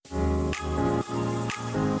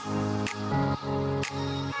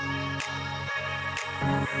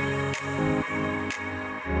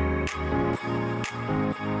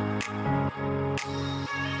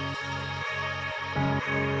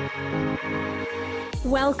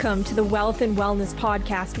Welcome to the Wealth and Wellness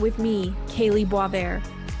Podcast with me, Kaylee Boisvert.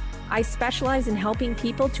 I specialize in helping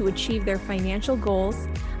people to achieve their financial goals.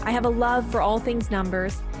 I have a love for all things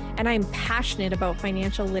numbers, and I am passionate about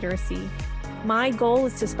financial literacy. My goal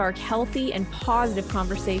is to spark healthy and positive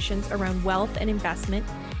conversations around wealth and investment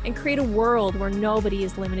and create a world where nobody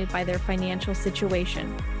is limited by their financial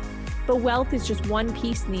situation. But wealth is just one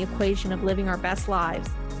piece in the equation of living our best lives.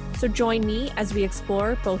 So join me as we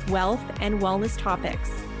explore both wealth and wellness topics.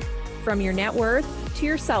 From your net worth to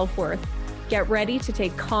your self-worth, get ready to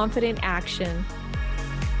take confident action.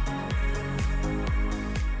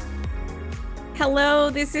 Hello,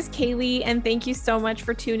 this is Kaylee, and thank you so much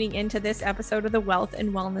for tuning into this episode of the Wealth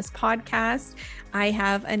and Wellness Podcast. I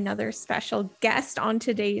have another special guest on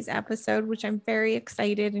today's episode, which I'm very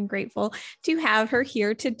excited and grateful to have her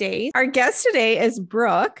here today. Our guest today is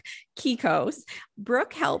Brooke Kikos.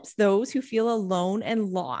 Brooke helps those who feel alone and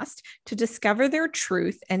lost to discover their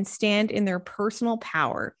truth and stand in their personal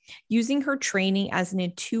power, using her training as an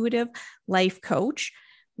intuitive life coach,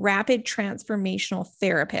 rapid transformational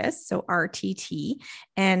therapist, so RTT,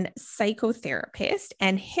 and psychotherapist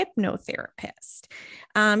and hypnotherapist.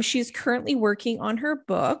 She's currently working on her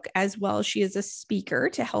book, as well as she is a speaker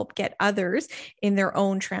to help get others in their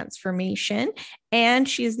own transformation. And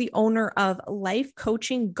she is the owner of Life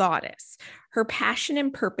Coaching Goddess. Her passion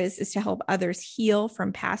and purpose is to help others heal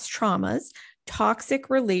from past traumas,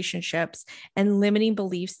 toxic relationships, and limiting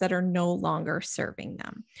beliefs that are no longer serving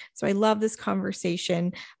them. So I love this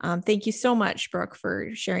conversation. Thank you so much, Brooke, for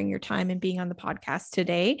sharing your time and being on the podcast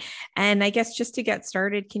today. And I guess just to get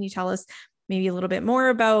started, can you tell us maybe a little bit more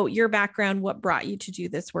about your background, what brought you to do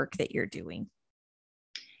this work that you're doing?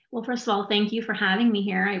 Well, first of all, thank you for having me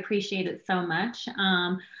here. I appreciate it so much.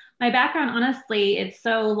 My background, honestly, it's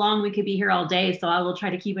so long we could be here all day, so I will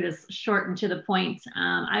try to keep it as short and to the point.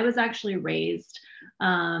 I was actually raised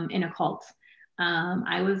in a cult.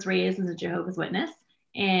 I was raised as a Jehovah's Witness,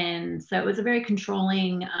 and so it was a very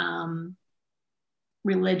controlling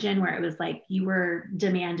religion where it was like you were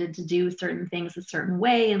demanded to do certain things a certain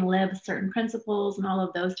way and live certain principles and all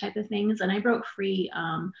of those type of things. And I broke free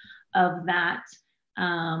of that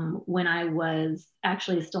when I was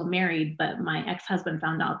actually still married, but my ex-husband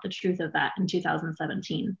found out the truth of that in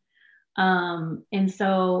 2017. And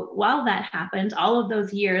so while that happened, all of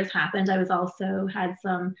those years happened, I was also had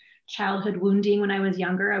some childhood wounding when I was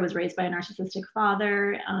younger. I was raised by a narcissistic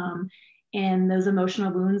father, and those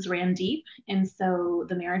emotional wounds ran deep. And so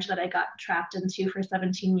the marriage that I got trapped into for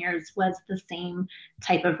 17 years was the same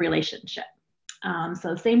type of relationship.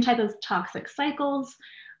 So same type of toxic cycles.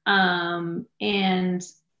 And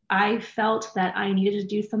I felt that I needed to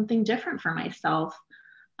do something different for myself.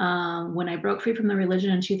 When I broke free from the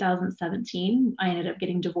religion in 2017, I ended up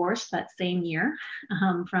getting divorced that same year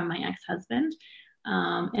from my ex-husband.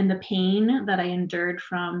 And the pain that I endured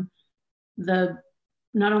from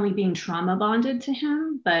not only being trauma bonded to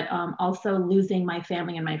him, but also losing my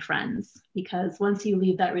family and my friends, because once you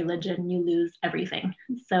leave that religion, you lose everything.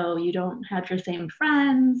 So you don't have your same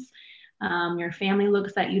friends. Your family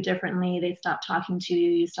looks at you differently. They stop talking to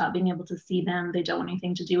you. You stop being able to see them. They don't want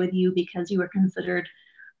anything to do with you because you were considered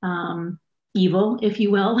evil, if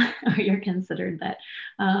you will, or you're considered that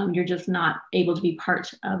you're just not able to be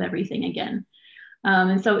part of everything again.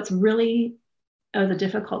 And so it was a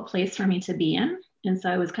difficult place for me to be in. And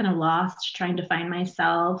so I was kind of lost, trying to find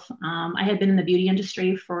myself. I had been in the beauty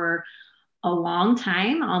industry for a long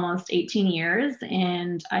time, almost 18 years.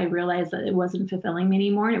 And I realized that it wasn't fulfilling me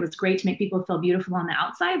anymore. It was great to make people feel beautiful on the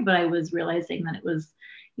outside, but I was realizing that it was,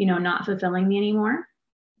 not fulfilling me anymore.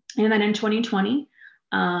 And then in 2020,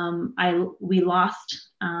 we lost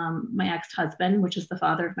my ex-husband, which is the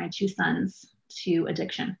father of my two sons, to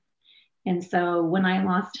addiction. And so when I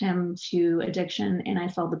lost him to addiction and I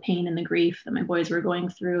saw the pain and the grief that my boys were going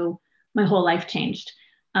through, my whole life changed.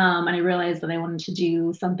 And I realized that I wanted to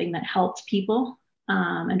do something that helped people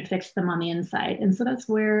and fix them on the inside. And so that's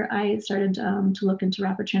where I started to look into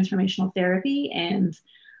rapid transformational therapy and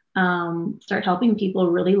start helping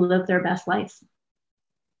people really live their best lives.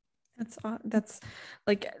 That's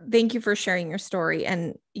like, thank you for sharing your story.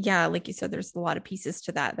 And yeah, like you said, there's a lot of pieces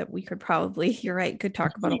to that we could probably, you're right, could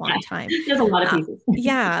talk about a long time. There's a lot of pieces.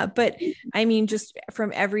 Yeah. But I mean, just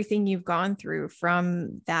from everything you've gone through,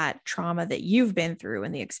 from that trauma that you've been through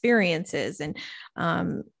and the experiences and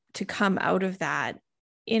to come out of that,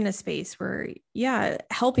 in a space where, yeah,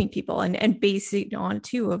 helping people and basing on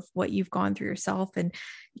too of what you've gone through yourself and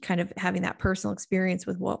kind of having that personal experience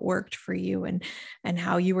with what worked for you and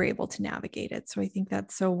how you were able to navigate it. So I think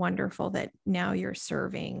that's so wonderful that now you're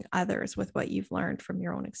serving others with what you've learned from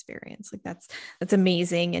your own experience. Like that's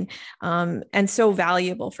amazing and so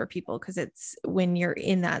valuable for people, because it's when you're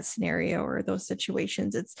in that scenario or those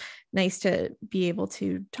situations, it's nice to be able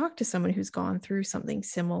to talk to someone who's gone through something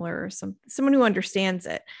similar, or someone who understands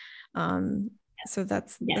it. Um, so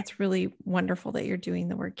that's really wonderful that you're doing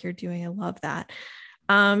the work you're doing. I love that.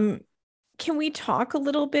 Um, can we talk a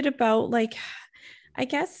little bit about, like, I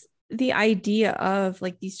guess the idea of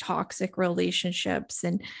like these toxic relationships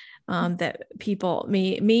and that people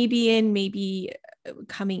may be in, maybe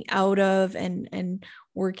coming out of and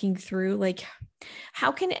working through, like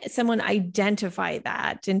how can someone identify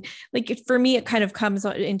that? And like for me it kind of comes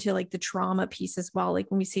into like the trauma piece as well. Like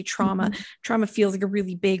when we say trauma, trauma feels like a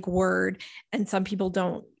really big word, and some people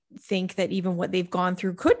don't think that even what they've gone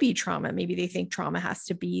through could be trauma. Maybe they think trauma has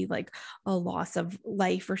to be like a loss of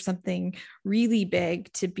life or something really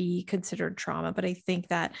big to be considered trauma. But I think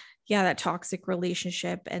that, yeah, that toxic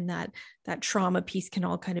relationship and that trauma piece can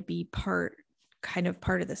all kind of be part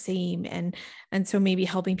of the same. And so maybe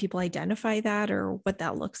helping people identify that or what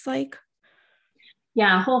that looks like.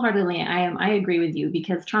 Yeah, wholeheartedly. I agree with you,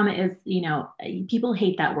 because trauma is, people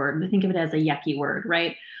hate that word. They think of it as a yucky word,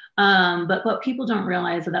 right? But what people don't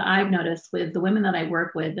realize, that I've noticed with the women that I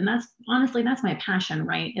work with, and that's honestly, that's my passion,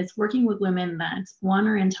 right? It's working with women that, one,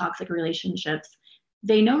 are in toxic relationships.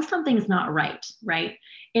 They know something's not right, right?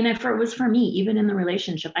 And if it was for me, even in the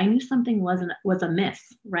relationship, I knew something was amiss,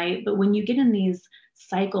 right? But when you get in these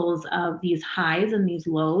cycles of these highs and these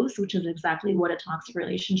lows, which is exactly what a toxic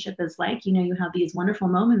relationship is like. You have these wonderful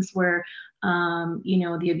moments where,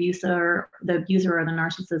 the abuser or the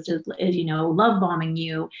narcissist is love bombing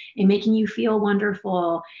you and making you feel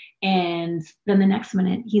wonderful. And then the next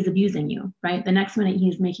minute he's abusing you, right? The next minute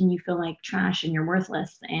he's making you feel like trash and you're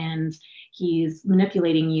worthless, and he's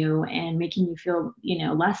manipulating you and making you feel,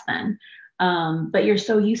 less than. But you're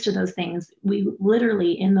so used to those things. We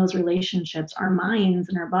literally, in those relationships, our minds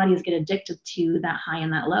and our bodies get addicted to that high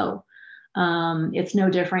and that low. It's no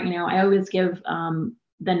different. I always give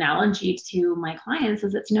the analogy to my clients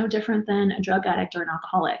is it's no different than a drug addict or an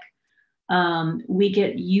alcoholic. We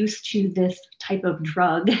get used to this type of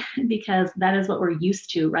drug because that is what we're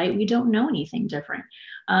used to, right? We don't know anything different.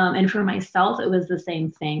 And for myself, it was the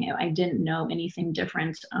same thing. I didn't know anything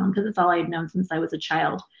different because it's all I'd known since I was a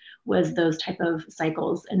child, was those type of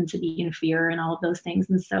cycles and to be in fear and all of those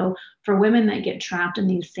things. And so for women that get trapped in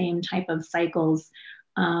these same type of cycles,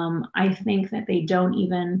 I think that they don't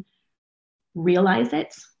even realize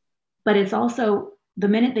it. But it's also the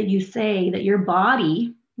minute that you say that your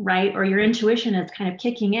body, right, or your intuition is kind of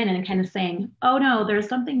kicking in and kind of saying, oh no, there's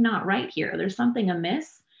something not right here, there's something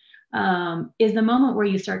amiss, is the moment where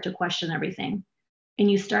you start to question everything. And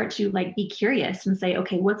you start to like be curious and say,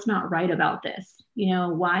 okay, what's not right about this?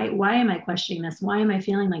 Why am I questioning this? Why am I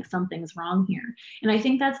feeling like something's wrong here? And I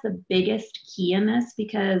think that's the biggest key in this,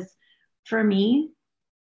 because for me,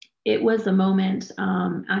 it was a moment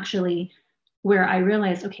actually where I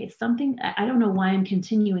realized, okay, I don't know why I'm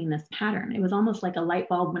continuing this pattern. It was almost like a light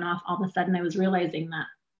bulb went off. All of a sudden, I was realizing that,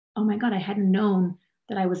 oh my God, I hadn't known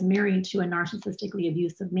that I was married to a narcissistically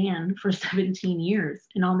abusive man for 17 years.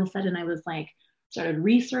 And all of a sudden, I was like, started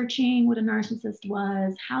researching what a narcissist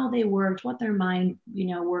was, how they worked, what their mind,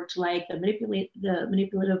 worked like, the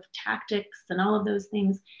manipulative tactics and all of those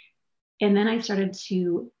things. And then I started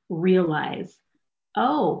to realize,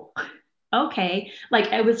 oh, okay. Like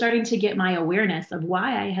I was starting to get my awareness of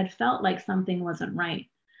why I had felt like something wasn't right.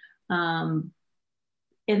 Um,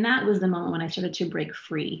 and that was the moment when I started to break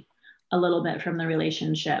free a little bit from the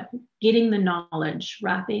relationship, getting the knowledge,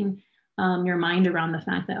 wrapping your mind around the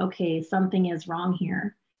fact that, okay, something is wrong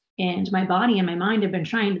here. And my body and my mind have been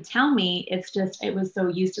trying to tell me. It's just, it was so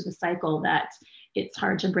used to the cycle that it's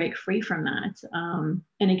hard to break free from that.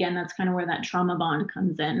 And again, that's kind of where that trauma bond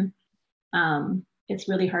comes in. It's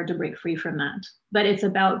really hard to break free from that. But it's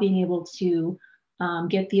about being able to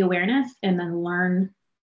get the awareness and then learn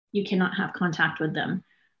you cannot have contact with them.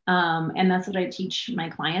 And that's what I teach my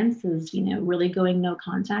clients is, really going no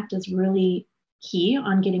contact is really key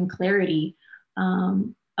on getting clarity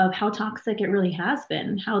of how toxic it really has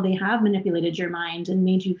been, how they have manipulated your mind and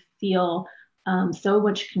made you feel so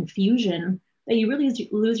much confusion that you really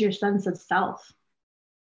lose your sense of self.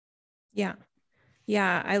 Yeah.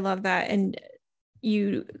 Yeah. I love that. And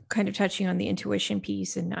you kind of touching on the intuition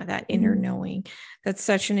piece and that inner knowing, that's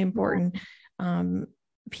such an important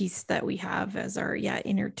piece that we have as our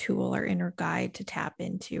inner tool, our inner guide to tap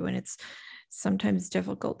into. And it's sometimes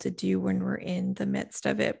difficult to do when we're in the midst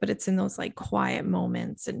of it, but it's in those like quiet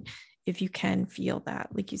moments. And if you can feel that,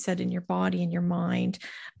 like you said, in your body and your mind.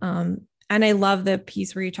 And I love the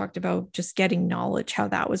piece where you talked about just getting knowledge, how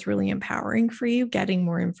that was really empowering for you. Getting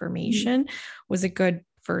more information was a good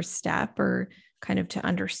first step, or kind of to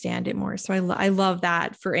understand it more. So I love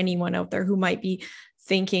that for anyone out there who might be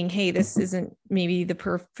thinking, hey, this isn't maybe the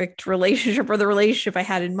perfect relationship or the relationship I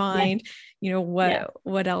had in mind.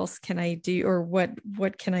 What else can I do, or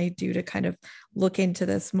what can I do to kind of look into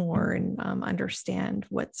this more and understand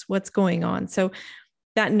what's going on. So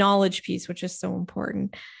that knowledge piece, which is so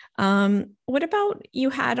important. What about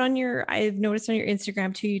I've noticed on your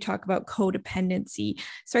Instagram too, you talk about codependency.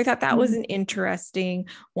 So I thought that was an interesting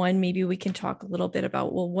one. Maybe we can talk a little bit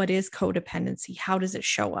about, well, what is codependency? How does it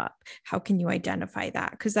show up? How can you identify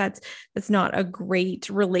that? Because that's not a great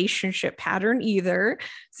relationship pattern either.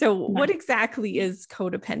 So what exactly is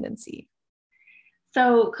codependency?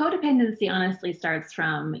 So codependency honestly starts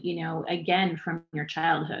from, again, from your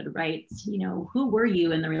childhood, right? Who were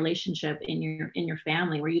you in the relationship in your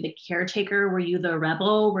family? Were you the caretaker? Were you the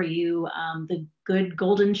rebel? Were you the good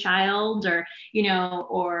golden child, or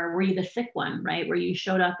were you the sick one, right? Where you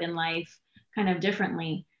showed up in life kind of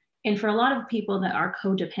differently. And for a lot of people that are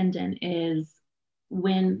codependent is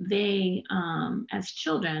when they, as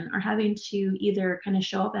children, are having to either kind of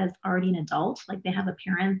show up as already an adult, like they have a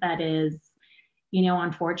parent that is,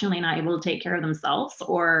 unfortunately not able to take care of themselves,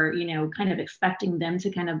 or, kind of expecting them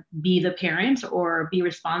to kind of be the parent or be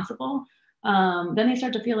responsible. Then they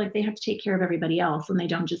start to feel like they have to take care of everybody else, and they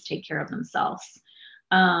don't just take care of themselves.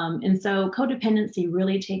 And so codependency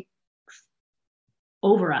really takes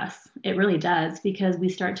over us. It really does, because we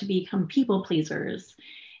start to become people pleasers,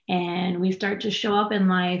 and we start to show up in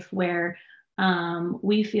life where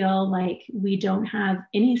we feel like we don't have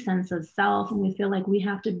any sense of self, and we feel like we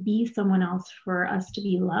have to be someone else for us to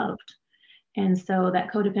be loved. And so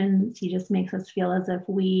that codependency just makes us feel as if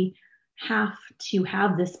we have to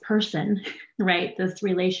have this person, right? This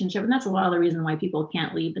relationship. And that's a lot of the reason why people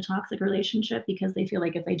can't leave the toxic relationship, because they feel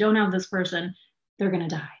like if they don't have this person, they're going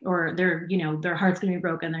to die, or their heart's going to be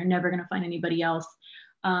broken. They're never going to find anybody else,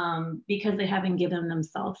 because they haven't given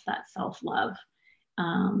themselves that self-love.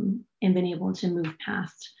 And been able to move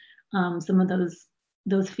past some of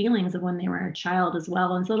those feelings of when they were a child as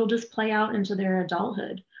well. And so it'll just play out into their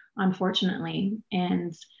adulthood, unfortunately.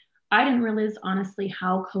 And I didn't realize, honestly,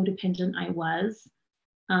 how codependent I was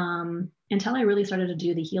until I really started to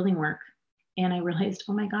do the healing work. And I realized,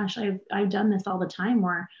 oh my gosh, I've done this all the time,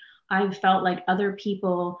 where I've felt like other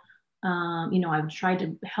people, I've tried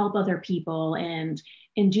to help other people and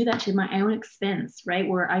do that to my own expense, right?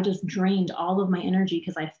 Where I just drained all of my energy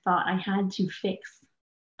because I thought I had to fix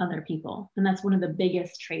other people. And that's one of the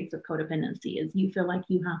biggest traits of codependency, is you feel like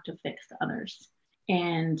you have to fix others.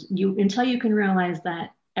 And until you can realize that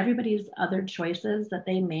everybody's other choices that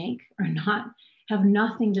they make have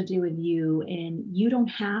nothing to do with you, and you don't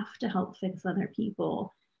have to help fix other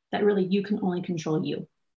people, that really you can only control you.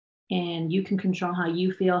 And you can control how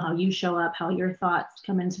you feel, how you show up, how your thoughts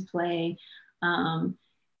come into play,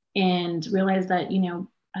 and realize that,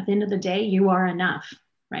 at the end of the day, you are enough,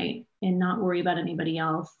 right? And not worry about anybody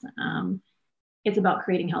else. It's about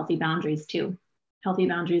creating healthy boundaries too. Healthy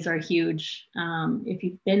boundaries are huge. If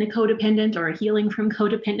you've been a codependent or healing from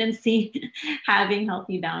codependency, having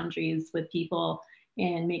healthy boundaries with people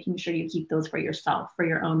and making sure you keep those for yourself, for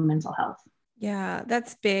your own mental health. Yeah,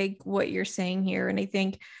 that's big what you're saying here. And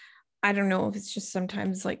I don't know if it's just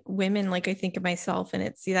sometimes like women, like I think of myself, and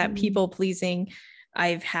it's that people pleasing.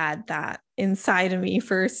 I've had that inside of me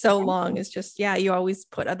for so long. It's just, you always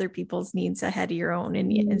put other people's needs ahead of your own.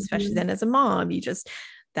 And especially then as a mom, you just,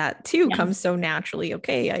 that too comes so naturally.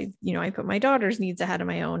 Okay. I put my daughter's needs ahead of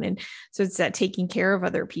my own. And so it's that taking care of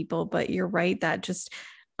other people, but you're right, that just,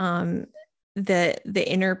 the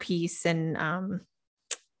inner peace and,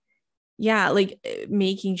 like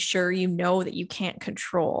making sure that you can't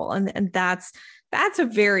control. And that's a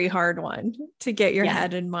very hard one to get your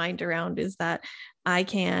head and mind around, is that I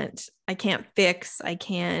can't fix, I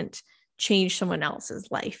can't change someone else's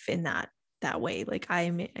life in that way. Like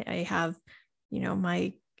I have,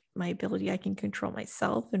 my ability, I can control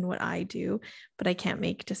myself and what I do, but I can't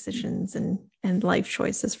make decisions and life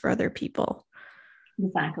choices for other people.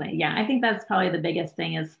 Exactly. Yeah. I think that's probably the biggest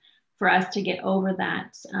thing, is for us to get over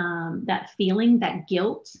that, that feeling, that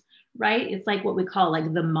guilt, right? It's like what we call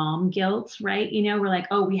like the mom guilt, right? We're like,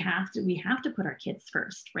 oh, we have to put our kids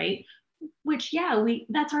first, right? which, yeah,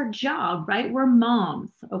 that's our job, right? We're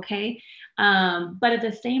moms, okay? But at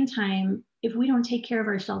the same time, if we don't take care of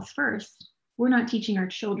ourselves first, we're not teaching our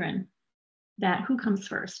children that who comes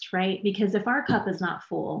first, right? Because if our cup is not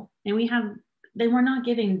full and then we're not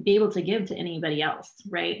be able to give to anybody else,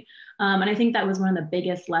 right? And I think that was one of the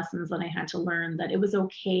biggest lessons that I had to learn, that it was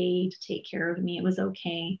okay to take care of me. It was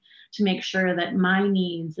okay to make sure that my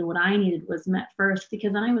needs and what I needed was met first,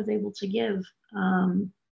 because then I was able to give,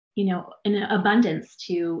 in abundance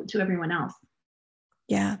to everyone else.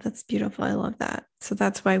 Yeah, that's beautiful. I love that. So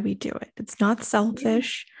that's why we do it. It's not Yeah.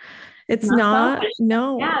 selfish. It's It's not not, selfish.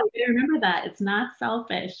 no. Yeah, we remember that. It's not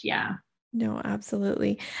selfish. Yeah. No,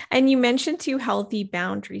 absolutely. And you mentioned two healthy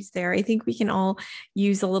boundaries there. I think we can all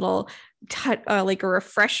use a little like a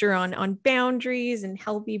refresher on boundaries and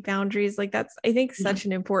healthy boundaries. Like that's, I think, Yeah. such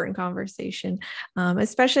an important conversation.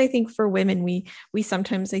 Especially I think for women, we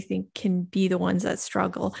sometimes I think can be the ones that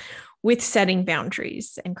struggle with setting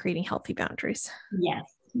boundaries and creating healthy boundaries. Yes.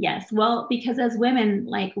 Yes. Well, because as women,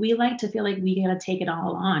 like we like to feel like we got to take it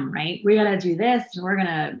all on, right? We got to do this and we're going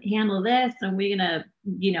to handle this and we're going to,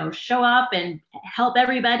 show up and help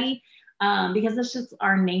everybody, because it's just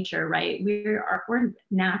our nature, right? We're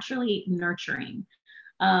naturally nurturing.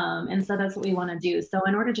 And so that's what we want to do. So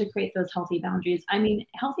in order to create those healthy boundaries, I mean,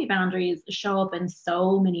 healthy boundaries show up in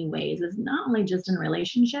so many ways. It's not only just in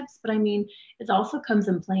relationships, but I mean, it also comes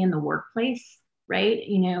in play in the workplace, right?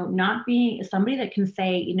 Not being somebody that can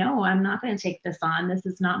say, I'm not going to take this on. This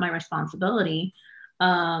is not my responsibility.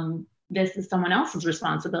 This is someone else's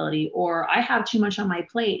responsibility, or I have too much on my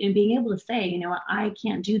plate, and being able to say, I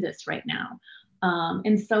can't do this right now.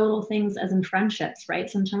 And so little things as in friendships, right?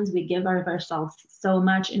 Sometimes we give of ourselves so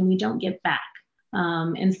much and we don't give back.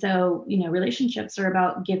 And so, relationships are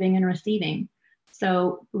about giving and receiving.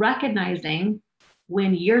 So recognizing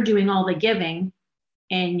when you're doing all the giving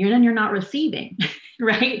and you're not receiving,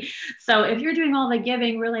 right? So if you're doing all the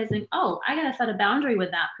giving, realizing, oh, I got to set a boundary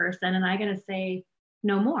with that person and I got to say,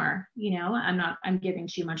 no more, I'm giving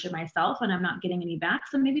too much of myself and I'm not getting any back.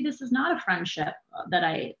 So maybe this is not a friendship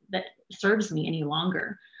that serves me any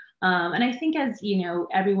longer. And I think as,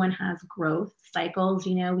 everyone has growth cycles,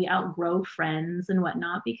 we outgrow friends and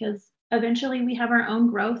whatnot, because eventually we have our own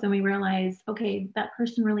growth and we realize, okay, that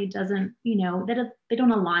person really doesn't, they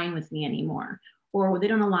don't align with me anymore, or they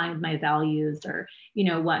don't align with my values, or,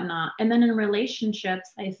 whatnot. And then in relationships,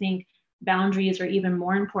 I think boundaries are even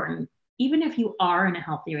more important, even if you are in a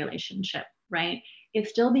healthy relationship, right?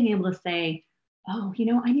 It's still being able to say, oh,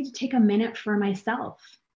 I need to take a minute for myself.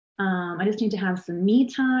 I just need to have some me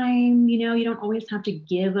time. You don't always have to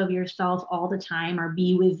give of yourself all the time or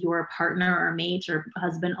be with your partner or mate or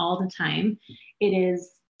husband all the time. It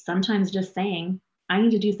is sometimes just saying, I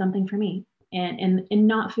need to do something for me, and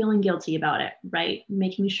not feeling guilty about it, right?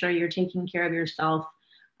 Making sure you're taking care of yourself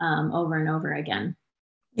over and over again.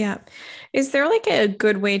 Yeah. Is there like a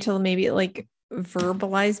good way to maybe like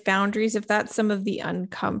verbalize boundaries if that's some of the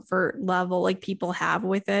uncomfort level like people have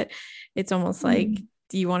with it? It's almost like,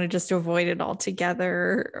 do you want to just avoid it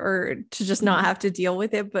altogether or to just not have to deal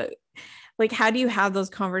with it? But like, how do you have those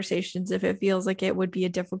conversations if it feels like it would be a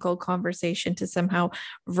difficult conversation to somehow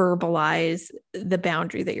verbalize the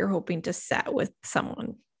boundary that you're hoping to set with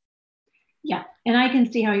someone? Yeah, and I can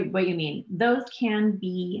see what you mean. Those can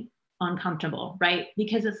be uncomfortable, right?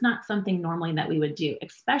 Because it's not something normally that we would do,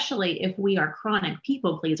 especially if we are chronic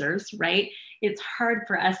people pleasers, right? It's hard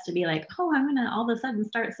for us to be like, oh, I'm gonna all of a sudden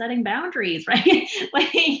start setting boundaries, right? Like,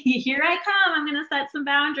 here I come, I'm gonna set some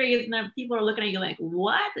boundaries, and then people are looking at you like,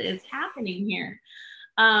 what is happening here?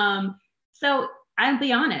 So I'll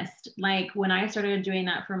be honest, like when I started doing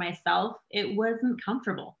that for myself, it wasn't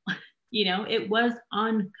comfortable. It was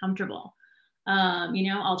uncomfortable.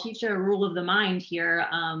 I'll teach you a rule of the mind here,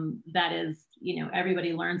 that is,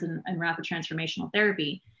 everybody learns in rapid transformational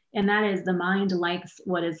therapy, and that is the mind likes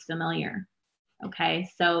what is familiar. Okay,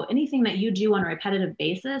 so anything that you do on a repetitive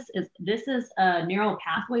basis this is a neural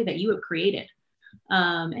pathway that you have created,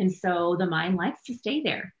 and so the mind likes to stay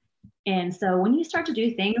there. And so when you start to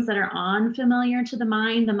do things that are unfamiliar to the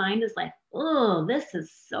mind is like, oh, this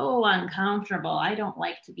is so uncomfortable. I don't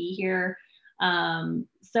like to be here.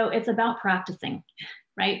 So it's about practicing,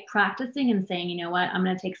 right? Practicing and saying, you know what, I'm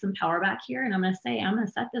going to take some power back here and I'm going to say, I'm going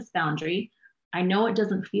to set this boundary. I know it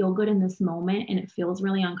doesn't feel good in this moment and it feels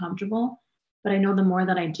really uncomfortable, but I know the more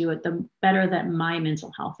that I do it, the better that my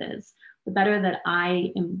mental health is, the better that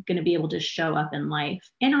I am going to be able to show up in life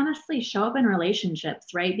and honestly show up in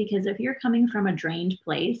relationships, right? Because if you're coming from a drained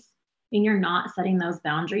place and you're not setting those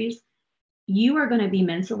boundaries, you are going to be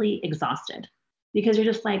mentally exhausted. because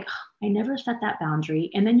you're just like, oh, I never set that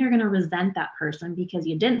boundary. And then you're going to resent that person because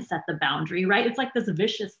you didn't set the boundary, right? It's like this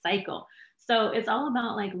vicious cycle. So it's all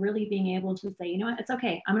about like really being able to say, you know what, it's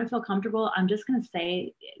okay. I'm going to feel comfortable. I'm just going to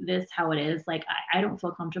say this how it is. Like, I don't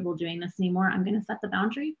feel comfortable doing this anymore. I'm going to set the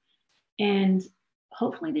boundary, and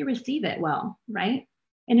hopefully they receive it well, right?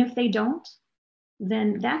 And if they don't,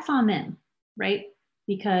 then that's on them, right?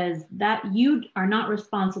 Because that you are not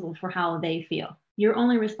responsible for how they feel. You're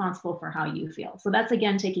only responsible for how you feel. So that's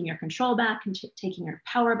again taking your control back and taking your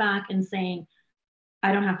power back and saying,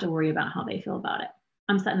 I don't have to worry about how they feel about it.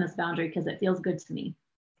 I'm setting this boundary because it feels good to me.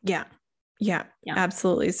 Yeah. Yeah,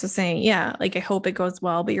 absolutely. So saying, yeah, like I hope it goes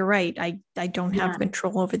well, but you're right. I don't have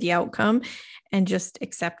control over the outcome, and just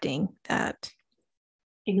accepting that.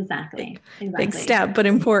 Exactly. Big step, but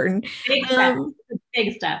important.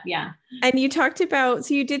 Big step. Yeah. And you talked about,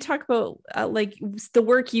 so you did talk about like the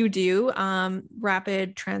work you do,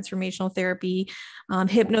 rapid transformational therapy,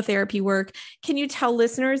 hypnotherapy work. Can you tell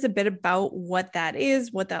listeners a bit about what that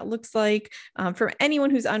is, what that looks like, for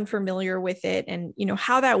anyone who's unfamiliar with it, and, you know,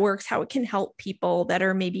 how that works, how it can help people that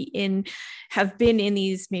are maybe have been in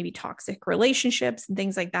these maybe toxic relationships and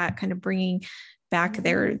things like that, kind of bringing back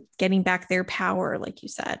getting back their power, like you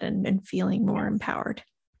said, and feeling more empowered.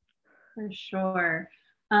 For sure.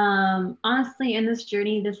 Honestly, in this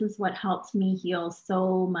journey, this is what helped me heal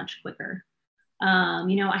so much quicker.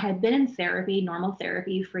 You know, I had been in therapy, normal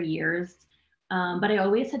therapy for years, but I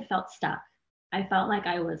always had felt stuck. I felt like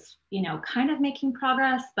I was, you know, kind of making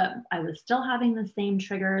progress, but I was still having the same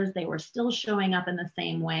triggers. They were still showing up in the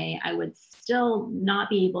same way. I would still not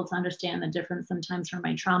be able to understand the difference sometimes from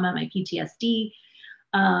my trauma, my PTSD.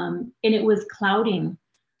 And it was clouding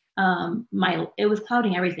it was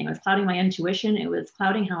clouding everything. It was clouding my intuition. It was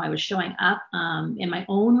clouding how I was showing up in my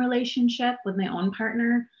own relationship with my own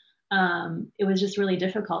partner. It was just really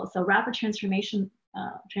difficult. So rapid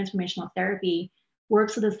transformational therapy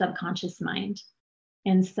works with the subconscious mind.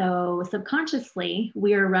 And so subconsciously,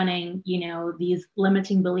 we are running, you know, these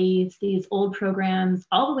limiting beliefs, these old programs,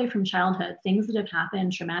 all the way from childhood, things that have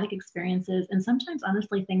happened, traumatic experiences. And sometimes,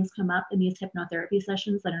 honestly, things come up in these hypnotherapy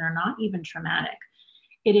sessions that are not even traumatic.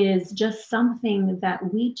 It is just something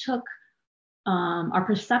that we took our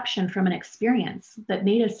perception from an experience that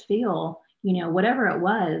made us feel, you know, whatever it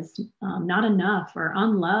was, not enough or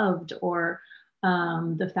unloved, or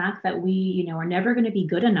the fact that we, you know, are never going to be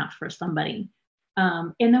good enough for somebody.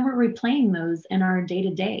 And then we're replaying those in our day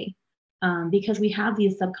to day because we have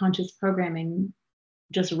these subconscious programming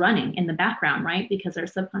just running in the background, right? Because our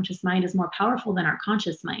subconscious mind is more powerful than our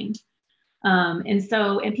conscious mind.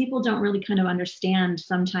 And people don't really kind of understand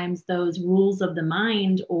sometimes those rules of the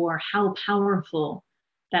mind or how powerful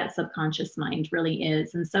that subconscious mind really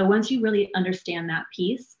is. And so once you really understand that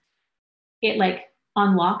piece, it like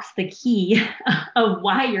unlocks the key of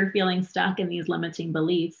why you're feeling stuck in these limiting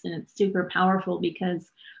beliefs. And it's super powerful because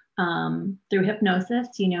through hypnosis,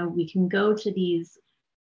 you know, we can go to these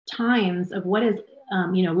times of what is,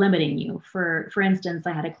 you know, limiting you. For instance,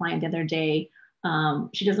 I had a client the other day.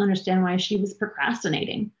 She doesn't understand why she was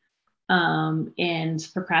procrastinating. And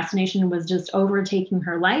procrastination was just overtaking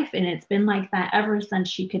her life. And it's been like that ever since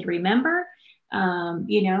she could remember,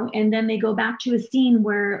 you know, and then they go back to a scene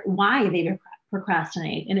where why they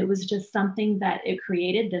procrastinate. And it was just something that it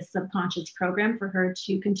created this subconscious program for her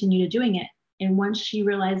to continue to doing it. And once she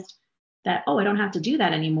realized that, oh, I don't have to do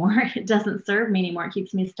that anymore. It doesn't serve me anymore. It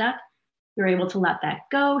keeps me stuck. You're able to let that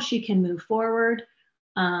go. She can move forward.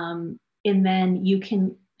 And then you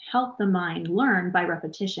can help the mind learn by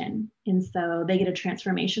repetition. And so they get a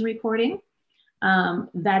transformation recording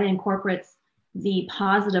that incorporates the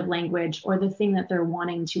positive language or the thing that they're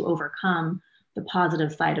wanting to overcome, the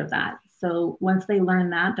positive side of that. So once they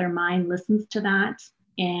learn that, their mind listens to that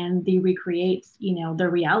and they recreate, you know,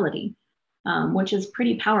 their reality, which is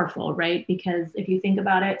pretty powerful, right? Because if you think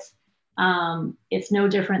about it, it's no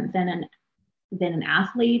different than an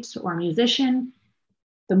athlete or a musician.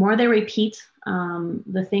 The more they repeat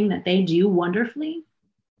the thing that they do wonderfully,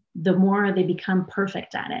 the more they become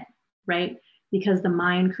perfect at it, right? Because the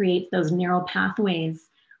mind creates those neural pathways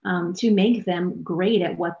to make them great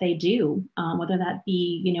at what they do, whether that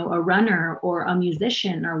be, you know, a runner or a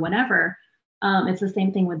musician or whatever. It's the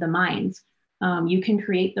same thing with the mind. You can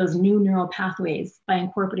create those new neural pathways by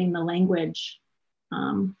incorporating the language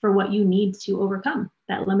for what you need to overcome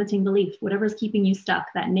that limiting belief, whatever's keeping you stuck,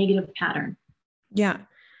 that negative pattern. Yeah.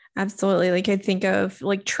 Absolutely. Like I think of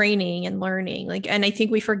like training and learning, like, and I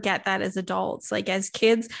think we forget that as adults, like as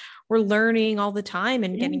kids, we're learning all the time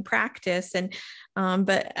and getting practice. And,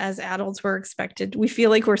 but as adults, we're expected, we feel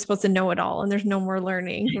like we're supposed to know it all and there's no more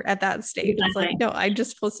learning at that stage. Exactly. It's like, no, I'm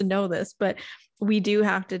just supposed to know this, but we do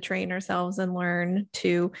have to train ourselves and learn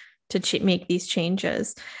to make these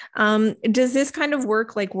changes. Does this kind of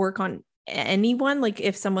work on anyone? Like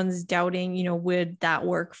if someone's doubting, would that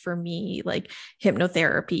work for me, like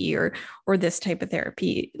hypnotherapy or this type of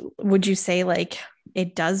therapy? Would you say like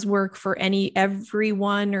it does work for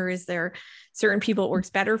everyone, or is there certain people it works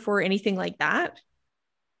better for, anything like that?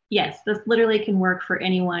 Yes, this literally can work for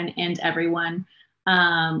anyone and everyone.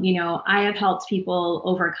 I have helped people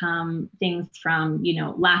overcome things from,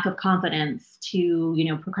 lack of confidence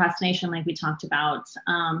to, procrastination, like we talked about,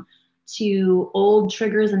 to old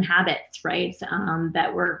triggers and habits, right?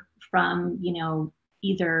 That were from,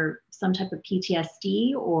 either some type of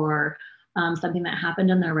PTSD or something that happened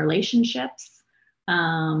in their relationships.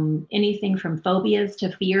 Anything from phobias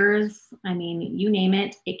to fears. I mean, you name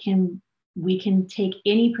it, we can take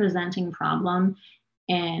any presenting problem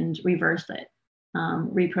and reverse it,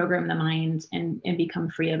 reprogram the mind and become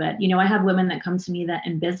free of it. I have women that come to me that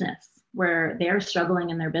in business where they're struggling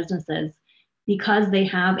in their businesses because they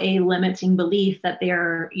have a limiting belief that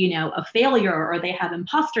they're, a failure, or they have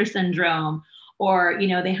imposter syndrome, or,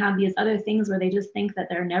 they have these other things where they just think that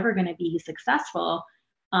they're never going to be successful,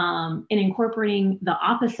 in incorporating the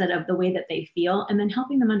opposite of the way that they feel, and then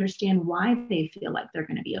helping them understand why they feel like they're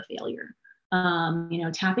going to be a failure.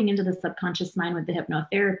 Tapping into the subconscious mind with the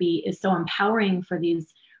hypnotherapy is so empowering for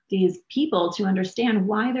these people to understand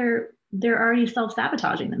why they're already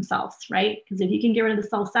self-sabotaging themselves, right? Because if you can get rid of the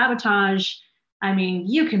self-sabotage, I mean,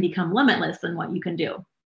 you can become limitless in what you can do.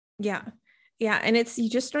 Yeah. Yeah. And you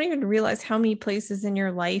just don't even realize how many places in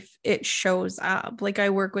your life it shows up. Like I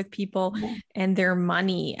work with people and their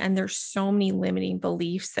money, and there's so many limiting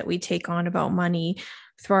beliefs that we take on about money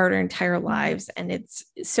throughout our entire lives. And it's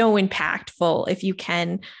so impactful if you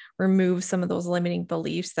can remove some of those limiting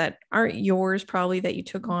beliefs that aren't yours, probably that you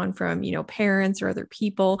took on from, parents or other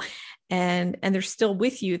people. And they're still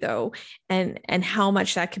with you though. And how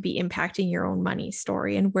much that could be impacting your own money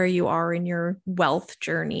story and where you are in your wealth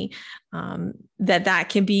journey. That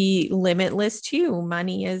can be limitless too.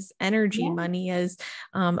 Money is energy. Yeah. Money is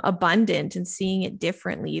abundant, and seeing it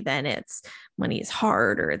differently than it's money is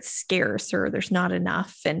hard or it's scarce or there's not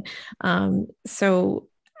enough. And so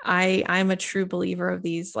I'm a true believer of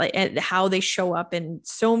these, like, and how they show up in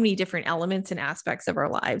so many different elements and aspects of our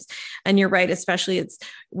lives. And you're right, especially it's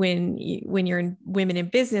when you're in women in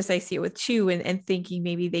business, I see it with too, and thinking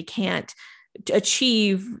maybe they can't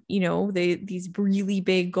achieve, these really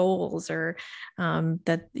big goals, or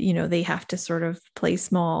that, they have to sort of play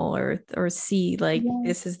small or see like,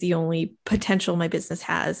 this is the only potential my business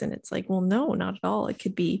has. And it's like, well, no, not at all. It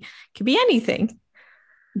could be anything.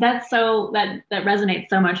 That resonates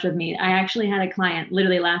so much with me. I actually had a client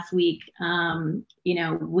literally last week.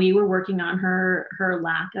 We were working on her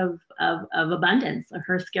lack of abundance, of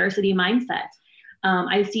her scarcity mindset.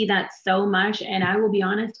 I see that so much, and I will be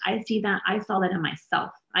honest, I saw that in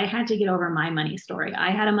myself. I had to get over my money story.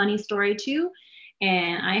 I had a money story too,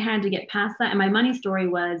 and I had to get past that. And my money story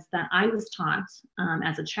was that I was taught,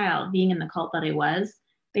 as a child, being in the cult that I was,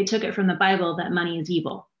 they took it from the Bible that money is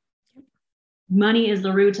evil. Money is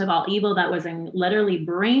the root of all evil. That was literally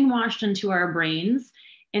brainwashed into our brains.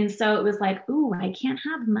 And so it was like, ooh, I can't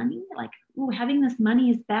have money. Like, ooh, having this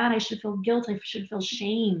money is bad. I should feel guilt. I should feel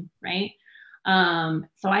shame, right?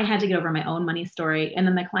 So I had to get over my own money story. And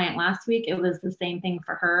then the client last week, it was the same thing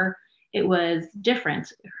for her. It was different.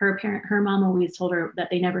 Her mom always told her that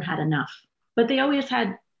they never had enough, but they always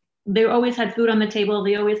had food on the table.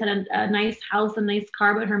 They always had a nice house, a nice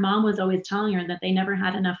car, but her mom was always telling her that they never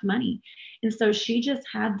had enough money. And so she just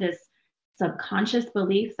had this subconscious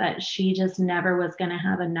belief that she just never was going to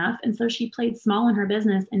have enough. And so she played small in her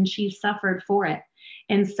business, and she suffered for it.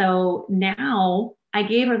 And so now I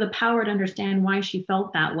gave her the power to understand why she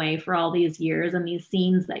felt that way for all these years and these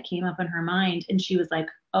scenes that came up in her mind. And she was like,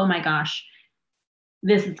 oh my gosh,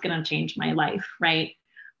 this is going to change my life, right?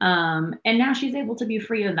 And now she's able to be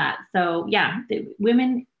free of that. So yeah,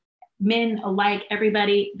 women, men alike,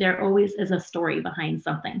 everybody, there always is a story behind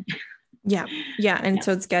something. Yeah. And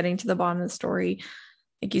so it's getting to the bottom of the story,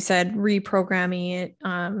 like you said, reprogramming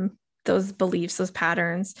it, those beliefs, those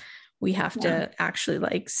patterns. We have to actually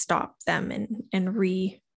like stop them and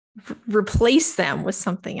replace them with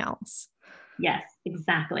something else. Yes,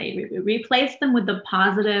 exactly. Replace them with the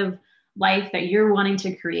positive life that you're wanting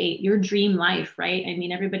to create, your dream life, right? I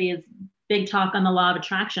mean, everybody is big talk on the law of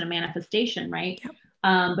attraction and manifestation, right?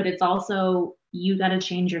 Yep. But it's also, you got to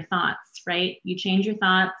change your thoughts, right? You change your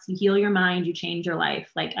thoughts, you heal your mind, you change your life.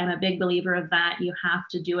 Like, I'm a big believer of that. You have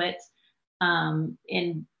to do it.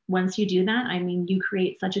 And once you do that, I mean, you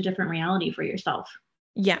create such a different reality for yourself.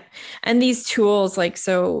 Yeah. And these tools, like,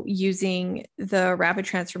 so using the rapid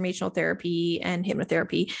transformational therapy and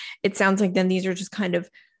hypnotherapy, it sounds like then these are just kind of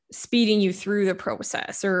speeding you through the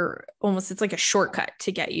process, or almost it's like a shortcut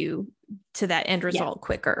to get you to that end Yeah, result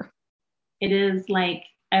quicker. it is like,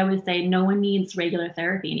 I always say, no one needs regular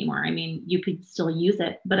therapy anymore. I mean, you could still use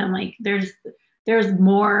it, but I'm like, there's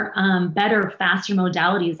more better, faster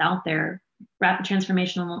modalities out there, rapid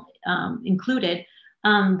transformational included,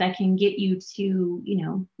 that can get you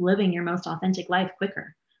to, living your most authentic life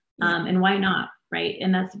quicker. Yeah. And why not? Right.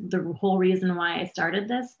 And that's the whole reason why I started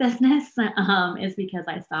this business, is because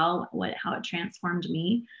I saw how it transformed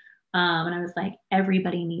me. And I was like,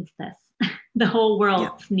 everybody needs this. The whole Yeah.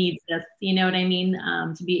 world needs this. You know what I mean?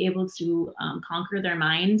 To be able to conquer their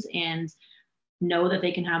minds and know that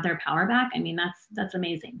they can have their power back. I mean, that's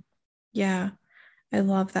amazing. Yeah. I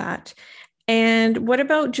love that. And what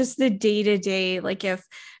about just the day to day? Like, if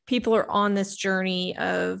people are on this journey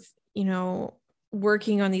of, you know,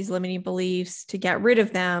 working on these limiting beliefs to get rid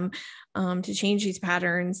of them, to change these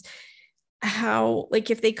patterns, how, like,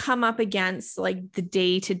 if they come up against like the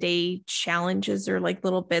day to day challenges or like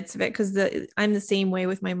little bits of it, because I'm the same way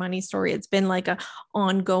with my money story. It's been like a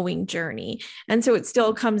ongoing journey, and so it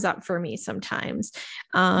still comes up for me sometimes.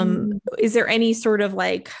 Mm-hmm. Is there any sort of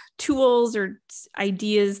like tools or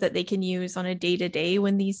ideas that they can use on a day to day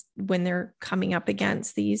when they're coming up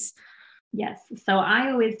against these? Yes. So I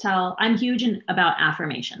always I'm huge about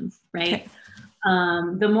affirmations, Okay. right?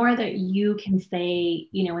 The more that you can say,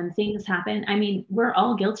 when things happen, I mean, we're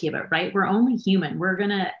all guilty of it, right? We're only human. We're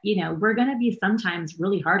gonna be sometimes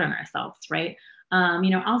really hard on ourselves, right?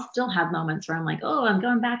 I'll still have moments where I'm like, oh, I'm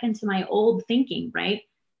going back into my old thinking, right?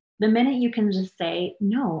 The minute you can just say,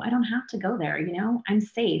 no, I don't have to go there, I'm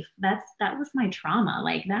safe. That was my trauma.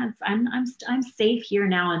 Like, I'm safe here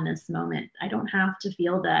now in this moment. I don't have to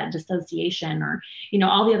feel that dissociation or,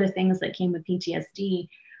 all the other things that came with PTSD.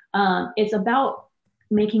 It's about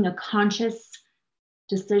making a conscious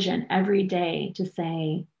decision every day to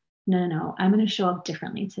say, no, no, no, I'm going to show up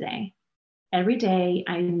differently today. Every day,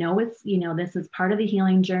 I know this is part of the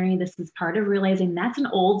healing journey. This is part of realizing that's an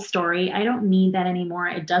old story. I don't need that anymore.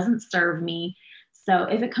 It doesn't serve me. So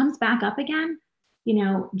if it comes back up again,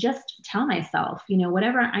 just tell myself,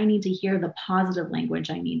 whatever I need to hear, the positive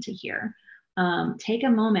language I need to hear. Take a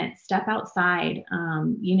moment, step outside,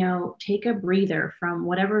 take a breather from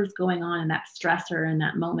whatever's going on in that stressor in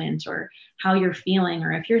that moment, or how you're feeling.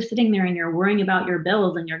 Or if you're sitting there and you're worrying about your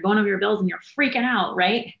bills and you're going over your bills and you're freaking out,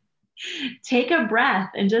 right? Take a breath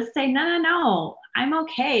and just say, no, no, no, I'm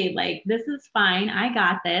okay. Like, this is fine. I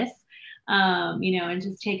got this. And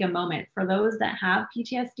just take a moment. For those that have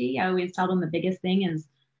PTSD, I always tell them the biggest thing is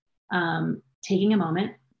taking a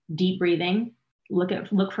moment, deep breathing,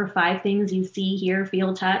 look for 5 things you see, hear,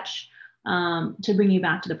 feel, touch, to bring you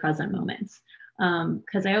back to the present moment.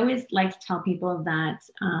 Because I always like to tell people that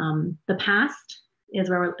the past is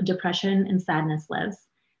where depression and sadness lives.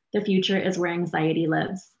 The future is where anxiety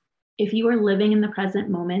lives. If you are living in the present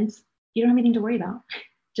moment, you don't have anything to worry about.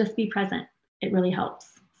 Just be present. It really helps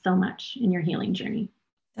so much in your healing journey.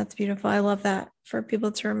 That's beautiful. I love that, for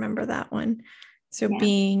people to remember that one. So Yeah.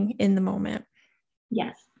 being in the moment.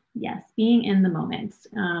 Yes. Yes. Being in the moment.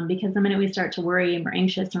 Because the minute we start to worry and we're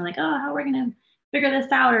anxious and we're like, oh, how are we going to figure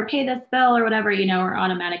this out or pay this bill or whatever, we're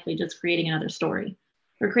automatically just creating another story.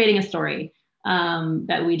 We're creating a story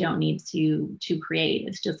that we don't need to create.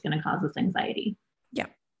 It's just going to cause us anxiety. Yeah.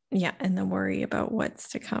 Yeah. And the worry about what's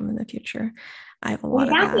to come in the future. I have a lot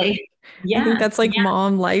of that. Yeah. I think that's like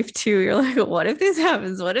mom life too. You're like, what if this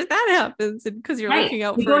happens? What if that happens? And because you're looking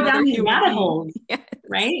out for another human rabbit being. holes, Yes.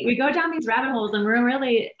 right? We go down these rabbit holes and we're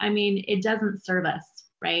really, I mean, it doesn't serve us,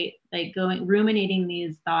 right? Like ruminating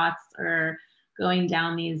these thoughts or going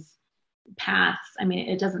down these paths. I mean,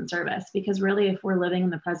 it doesn't serve us, because really, if we're living in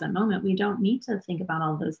the present moment, we don't need to think about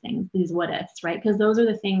all those things, these what ifs, right? Because those are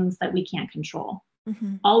the things that we can't control.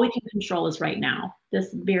 Mm-hmm. All we can control is right now,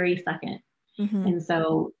 this very second. Mm-hmm. And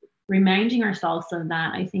so reminding ourselves of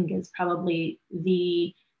that, I think, is probably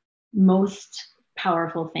the most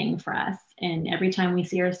powerful thing for us. And every time we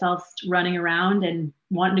see ourselves running around and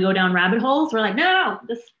wanting to go down rabbit holes, we're like, no,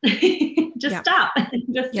 just stop,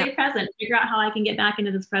 just stay present, figure out how I can get back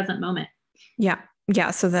into this present moment. Yeah.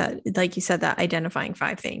 Yeah. So that, like you said, that identifying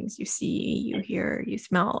 5 things you see, you hear, you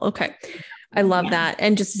smell. Okay. I love that.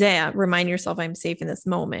 And just remind yourself, I'm safe in this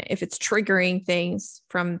moment. If it's triggering things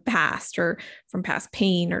from past or from past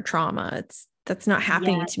pain or trauma, that's not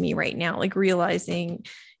happening to me right now. Like realizing,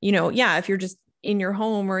 if you're just in your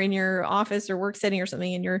home or in your office or work setting or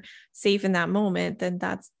something and you're safe in that moment, then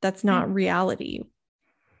that's not reality.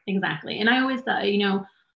 Exactly. And I always thought,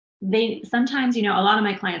 they sometimes, a lot of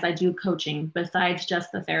my clients, I do coaching besides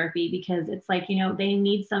just the therapy, because it's like, they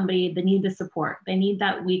need somebody, they need the support. They need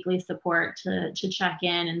that weekly support to check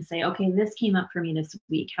in and say, okay, this came up for me this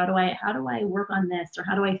week. How do I work on this? Or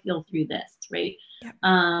how do I feel through this? Right. Yep.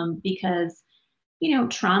 Because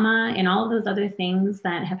trauma and all of those other things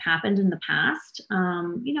that have happened in the past,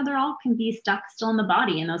 they're all can be stuck still in the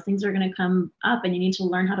body, and those things are going to come up, and you need to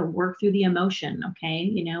learn how to work through the emotion.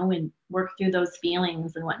 Okay. And work through those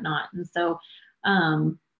feelings and whatnot. And so,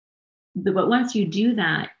 but once you do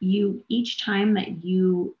that, each time that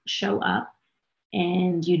you show up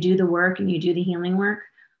and you do the work and you do the healing work,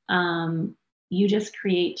 you just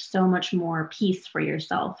create so much more peace for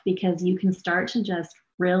yourself, because you can start to just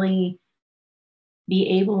really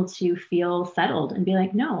be able to feel settled and be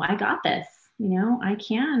like, no, I got this. I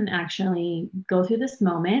can actually go through this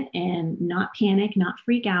moment and not panic, not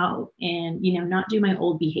freak out, and, not do my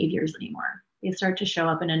old behaviors anymore. They start to show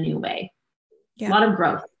up in a new way. Yeah. A lot of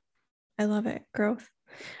growth. I love it. Growth.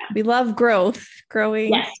 Yeah. We love growth,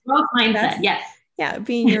 growing. Yes. Growth mindset. Yes. Yeah.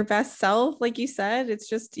 Being your best self. Like you said, it's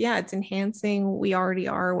just, it's enhancing what we already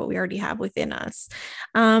are, what we already have within us.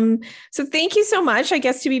 So thank you so much. I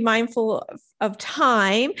guess to be mindful of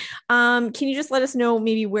time, can you just let us know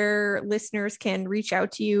maybe where listeners can reach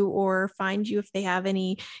out to you or find you if they have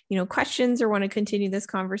any, questions or want to continue this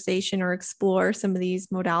conversation or explore some of these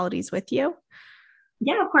modalities with you?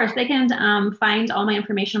 Yeah, of course. They can find all my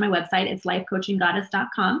information on my website. It's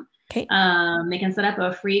lifecoachinggoddess.com. Okay. They can set up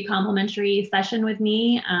a free complimentary session with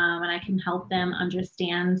me, and I can help them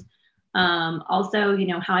understand also,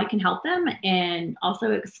 how I can help them, and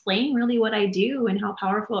also explain really what I do and how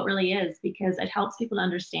powerful it really is, because it helps people to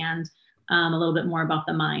understand a little bit more about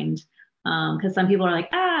the mind. Because some people are like,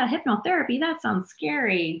 hypnotherapy, that sounds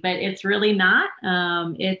scary, but it's really not.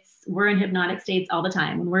 We're in hypnotic states all the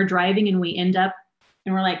time. When we're driving and we end up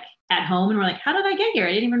and we're like at home and we're like, how did I get here?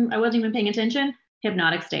 I wasn't even paying attention.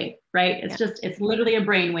 Hypnotic state, right? It's literally a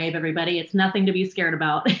brainwave, everybody. It's nothing to be scared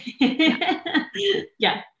about.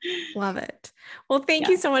 Yeah. Love it. Well, thank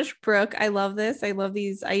you so much, Brooke. I love this. I love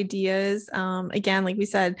these ideas. Again, like we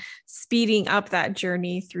said, speeding up that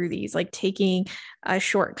journey through these, like taking a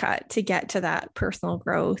shortcut to get to that personal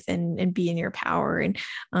growth and be in your power, and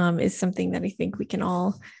is something that I think we can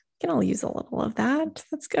all use a little of that.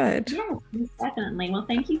 That's good. Yeah, definitely. Well,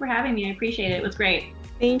 thank you for having me. I appreciate it. It was great.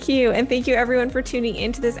 Thank you. And thank you everyone for tuning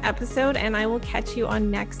into this episode, and I will catch you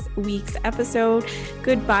on next week's episode.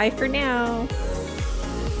 Goodbye for now.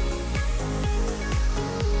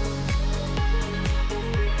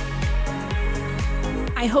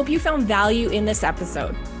 I hope you found value in this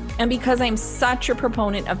episode. And because I'm such a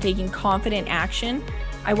proponent of taking confident action,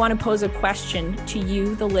 I want to pose a question to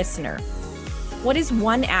you, the listener. What is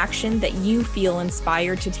one action that you feel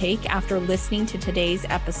inspired to take after listening to today's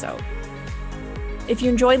episode? If you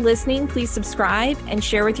enjoyed listening, please subscribe and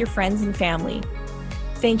share with your friends and family.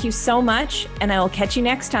 Thank you so much, and I will catch you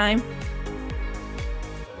next time.